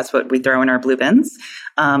recyclables. That's what we throw in our blue bins.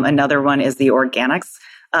 Another one is the organics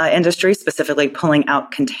industry, specifically pulling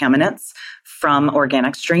out contaminants from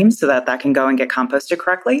organic streams so that can go and get composted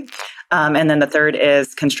correctly. And then the third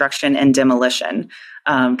is construction and demolition,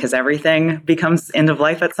 because everything becomes end of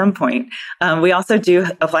life at some point. We also do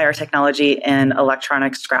apply our technology in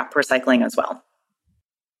electronic scrap recycling as well.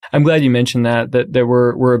 I'm glad you mentioned that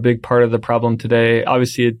we're a big part of the problem today.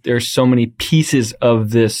 Obviously, there's so many pieces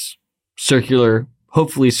of this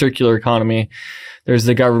hopefully circular economy. There's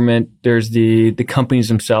the government, there's the companies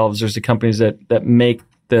themselves, there's the companies that make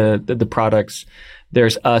the products.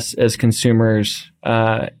 There's us as consumers,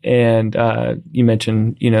 and you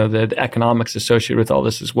mentioned the economics associated with all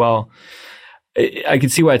this as well. I can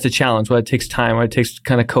see why it's a challenge, why it takes time, why it takes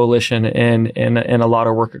kind of coalition and a lot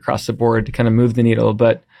of work across the board to kind of move the needle.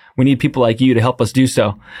 But we need people like you to help us do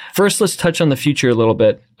so. First, let's touch on the future a little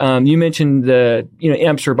bit. You mentioned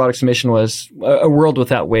AMP's robotics mission was a world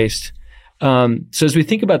without waste. So as we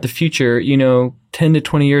think about the future, 10 to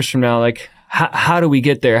 20 years from now, like how do we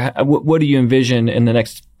get there? What do you envision in the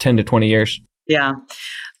next 10 to 20 years? Yeah.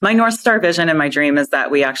 My North Star vision and my dream is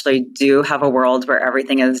that we actually do have a world where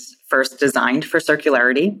everything is first designed for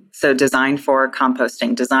circularity. So designed for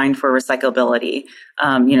composting, designed for recyclability,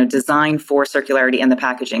 designed for circularity in the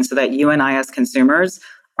packaging so that you and I as consumers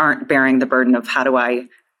aren't bearing the burden of how do I,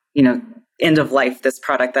 end of life this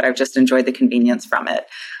product that I've just enjoyed the convenience from it.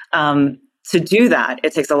 To do that,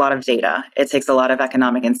 it takes a lot of data. It takes a lot of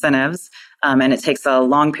economic incentives, and it takes a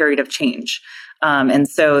long period of change. And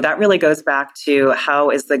so that really goes back to how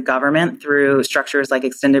is the government, through structures like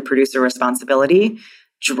extended producer responsibility,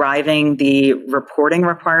 driving the reporting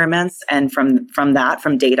requirements, and from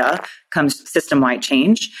data comes system-wide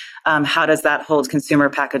change. How does that hold consumer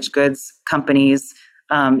packaged goods companies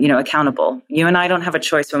accountable? You and I don't have a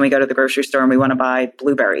choice when we go to the grocery store and we want to buy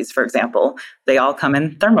blueberries, for example. They all come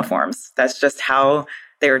in thermoforms. That's just how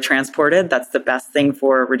they are transported. That's the best thing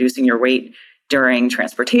for reducing your weight during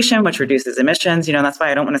transportation, which reduces emissions. That's why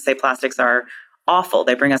I don't want to say plastics are awful.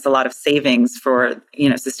 They bring us a lot of savings for,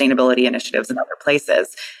 sustainability initiatives in other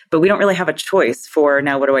places. But we don't really have a choice for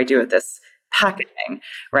now, what do I do with this packaging,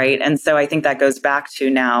 right? And so I think that goes back to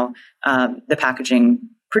now the packaging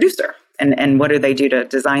producer and what do they do to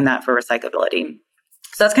design that for recyclability.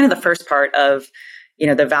 So that's kind of the first part of,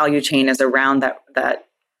 the value chain is around that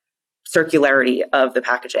circularity of the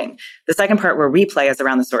packaging. The second part where we play is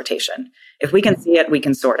around the sortation. If we can see it, we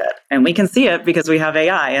can sort it. And we can see it because we have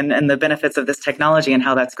AI and the benefits of this technology and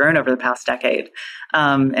how that's grown over the past decade.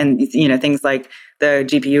 And things like the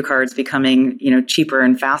GPU cards becoming, cheaper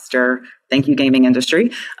and faster. Thank you, gaming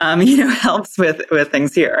industry. Helps with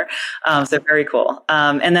things here. So very cool.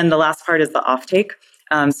 And then the last part is the offtake.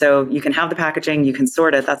 So you can have the packaging, you can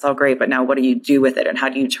sort it. That's all great. But now what do you do with it? And how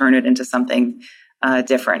do you turn it into something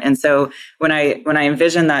different? And so when I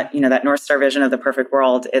envision that, that North Star vision of the perfect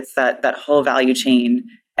world, it's that whole value chain,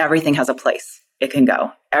 everything has a place it can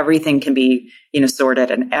go. Everything can be,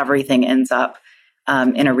 sorted and everything ends up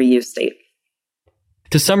in a reuse state.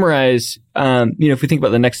 To summarize, if we think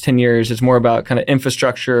about the next 10 years, it's more about kind of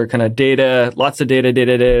infrastructure, kind of data, lots of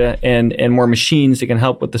data, and more machines that can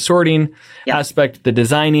help with the sorting aspect, the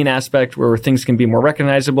designing aspect, where things can be more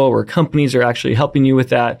recognizable, where companies are actually helping you with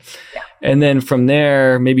that. Yeah. And then from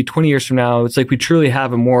there, maybe 20 years from now, it's like we truly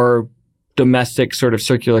have a more domestic sort of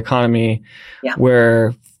circular economy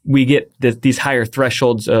where we get these higher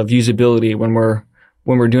thresholds of usability when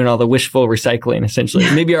we're doing all the wishful recycling, essentially.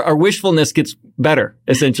 Maybe our wishfulness gets better,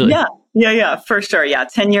 essentially. Yeah, for sure. Yeah.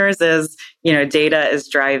 10 years is, data is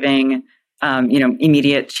driving,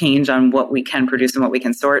 immediate change on what we can produce and what we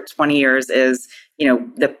can sort. 20 years is,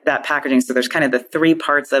 that packaging. So there's kind of the three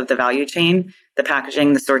parts of the value chain: the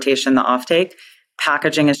packaging, the sortation, the offtake.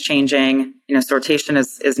 Packaging is changing. Sortation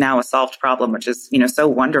is now a solved problem, which is, so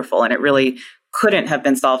wonderful. And it really couldn't have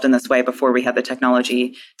been solved in this way before we had the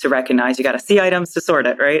technology to recognize you got to see items to sort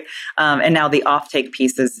it, right? And now the offtake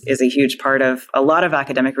piece is a huge part of a lot of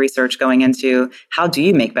academic research going into how do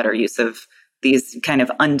you make better use of these kind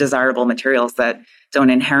of undesirable materials that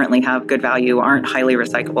don't inherently have good value, aren't highly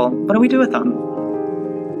recyclable. What do we do with them?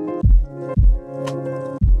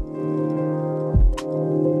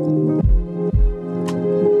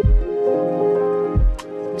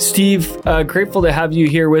 Steve, grateful to have you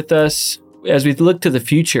here with us. As we look to the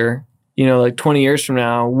future, like 20 years from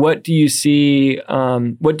now, what do you see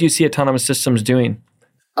autonomous systems doing?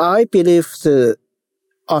 I believe the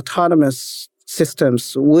autonomous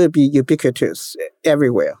systems will be ubiquitous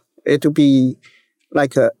everywhere. It will be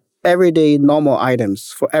like everyday normal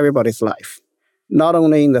items for everybody's life, not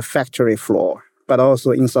only in the factory floor, but also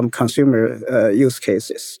in some consumer use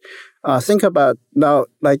cases. Think about now,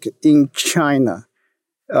 like in China,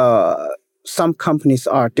 some companies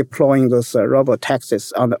are deploying those robot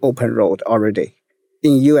taxis on the open road already.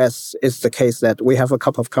 In US, it's the case that we have a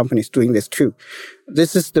couple of companies doing this too.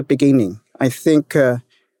 This is the beginning. I think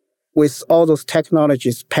with all those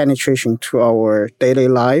technologies penetration to our daily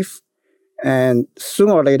life, and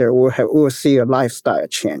sooner or later we'll see a lifestyle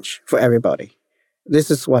change for everybody. This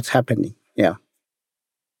is what's happening. Yeah.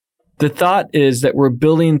 The thought is that we're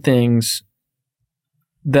building things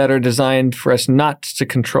that are designed for us not to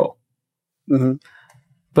control. Mm-hmm.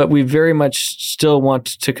 But we very much still want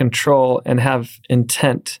to control and have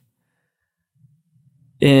intent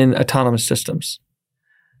in autonomous systems.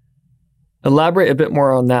 Elaborate a bit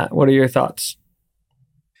more on that. What are your thoughts?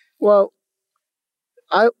 Well,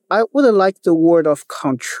 I wouldn't like the word of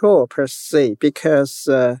control per se, because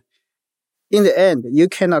in the end, you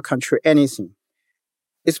cannot control anything.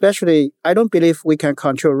 Especially, I don't believe we can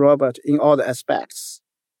control robots in all the aspects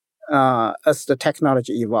as the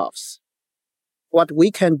technology evolves. What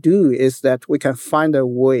we can do is that we can find a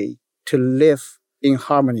way to live in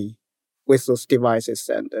harmony with those devices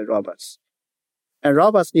and the robots. And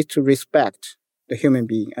robots need to respect the human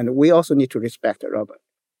being, and we also need to respect the robot.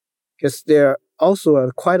 Because there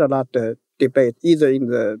also quite a lot of debate, either in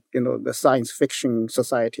the science fiction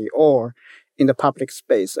society or in the public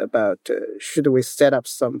space, about should we set up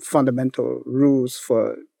some fundamental rules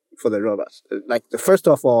for the robots. Like first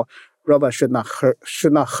of all, robots should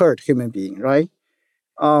not hurt human being, right?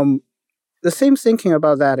 The same thinking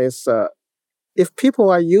about that is if people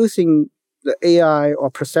are using the AI or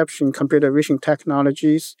perception computer vision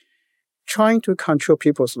technologies trying to control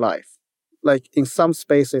people's life, like in some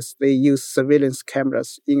spaces, they use surveillance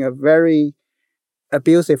cameras in a very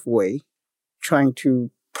abusive way, trying to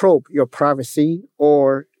probe your privacy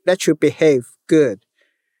or let you behave good.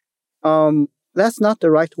 That's not the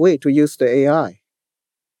right way to use the AI.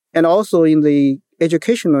 And also in the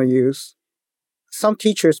educational use, some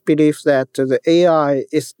teachers believe that the AI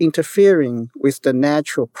is interfering with the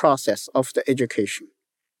natural process of the education.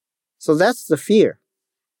 So that's the fear.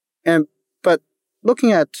 But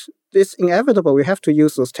looking at this inevitable, we have to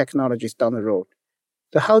use those technologies down the road.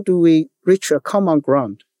 So how do we reach a common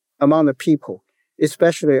ground among the people,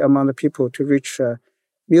 especially among the people, to reach a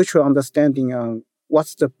mutual understanding on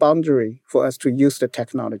what's the boundary for us to use the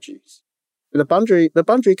technologies? The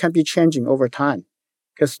boundary can be changing over time,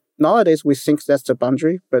 because nowadays we think that's the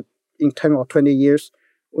boundary, but in 10 or 20 years,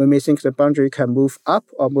 we may think the boundary can move up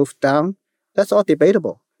or move down. That's all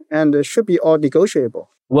debatable, and it should be all negotiable.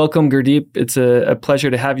 Welcome, Gurdeep. It's a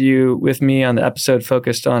pleasure to have you with me on the episode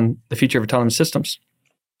focused on the future of autonomous systems.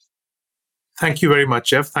 Thank you very much,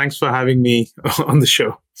 Jeff. Thanks for having me on the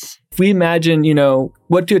show. If we imagine,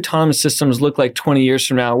 what do autonomous systems look like 20 years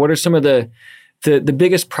from now? What are some of the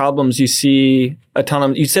biggest problems you see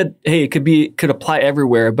autonomous? You said, hey, it could apply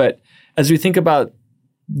everywhere, but as we think about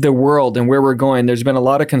the world and where we're going, there's been a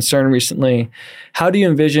lot of concern recently. How do you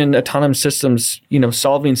envision autonomous systems,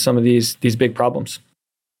 solving some of these big problems?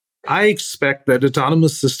 I expect that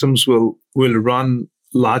autonomous systems will run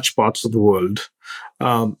large parts of the world,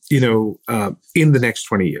 in the next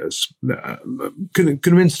 20 years.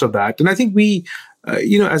 Convinced of that. And I think we,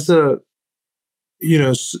 as a,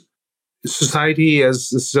 society,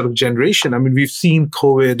 as a sort of generation, I mean, we've seen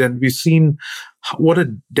COVID and we've seen what a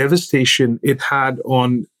devastation it had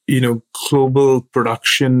on, global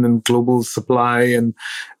production and global supply and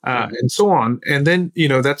so on. And then,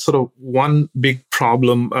 that's sort of one big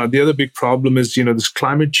problem. The other big problem is, this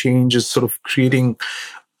climate change is sort of creating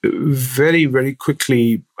very, very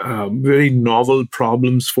quickly, very novel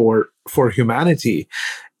problems for humanity.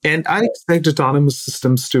 And I expect autonomous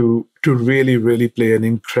systems to really, really play an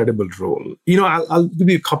incredible role. I'll give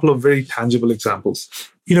you a couple of very tangible examples.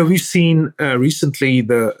 We've seen recently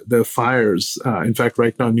the fires. In fact,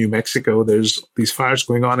 right now in New Mexico, there's these fires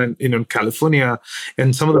going on in California,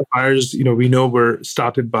 and some of the fires, we know were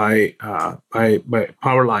started by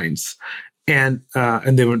power lines, and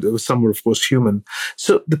some were of course human.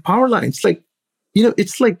 So the power lines,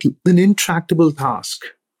 it's like an intractable task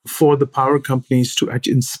for the power companies to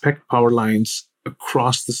actually inspect power lines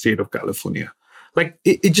across the state of California.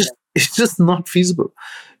 It's just not feasible.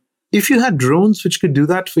 If you had drones which could do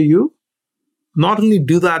that for you, not only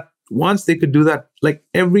do that once, they could do that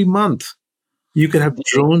every month. You could have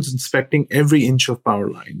drones inspecting every inch of power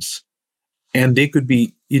lines. And they could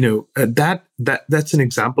be, that's an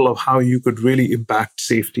example of how you could really impact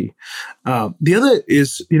safety. The other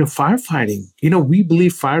is, firefighting. We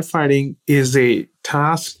believe firefighting is a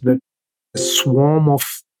task that a swarm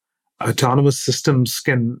of autonomous systems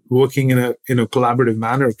working in a collaborative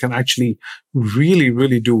manner can actually really,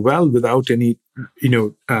 really do well without any,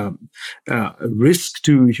 risk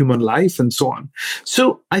to human life and so on.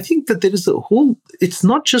 So I think that there is it's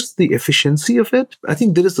not just the efficiency of it. I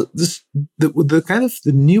think there is the kind of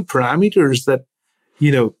the new parameters that,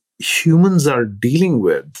 humans are dealing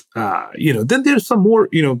with. Then there's some more,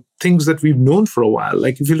 things that we've known for a while.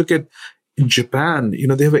 Like if you look at in Japan,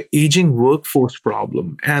 they have an aging workforce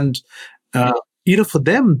problem. And, for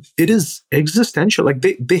them, it is existential.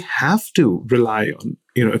 They have to rely on,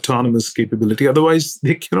 autonomous capability. Otherwise,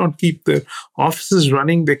 they cannot keep their offices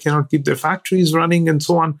running. They cannot keep their factories running and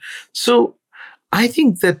so on. So I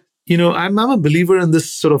think that, I'm a believer in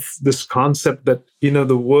this concept that,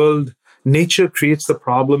 the world, nature creates the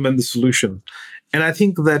problem and the solution. And I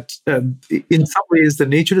think that in some ways, the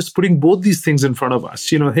nature is putting both these things in front of us.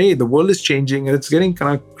 Hey, the world is changing and it's getting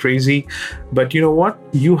kind of crazy. But you know what?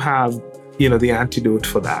 You have, the antidote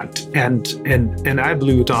for that. And I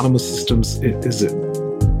believe autonomous systems is it.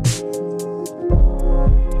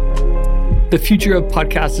 The Future of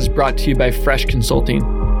Podcasts is brought to you by Fresh Consulting.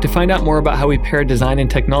 To find out more about how we pair design and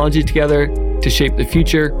technology together to shape the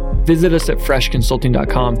future, visit us at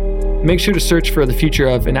freshconsulting.com. Make sure to search for The Future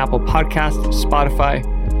of in Apple Podcasts, Spotify,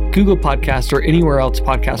 Google Podcasts, or anywhere else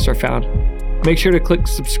podcasts are found. Make sure to click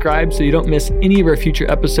subscribe so you don't miss any of our future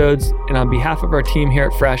episodes. And on behalf of our team here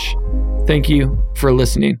at Fresh, thank you for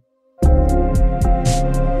listening.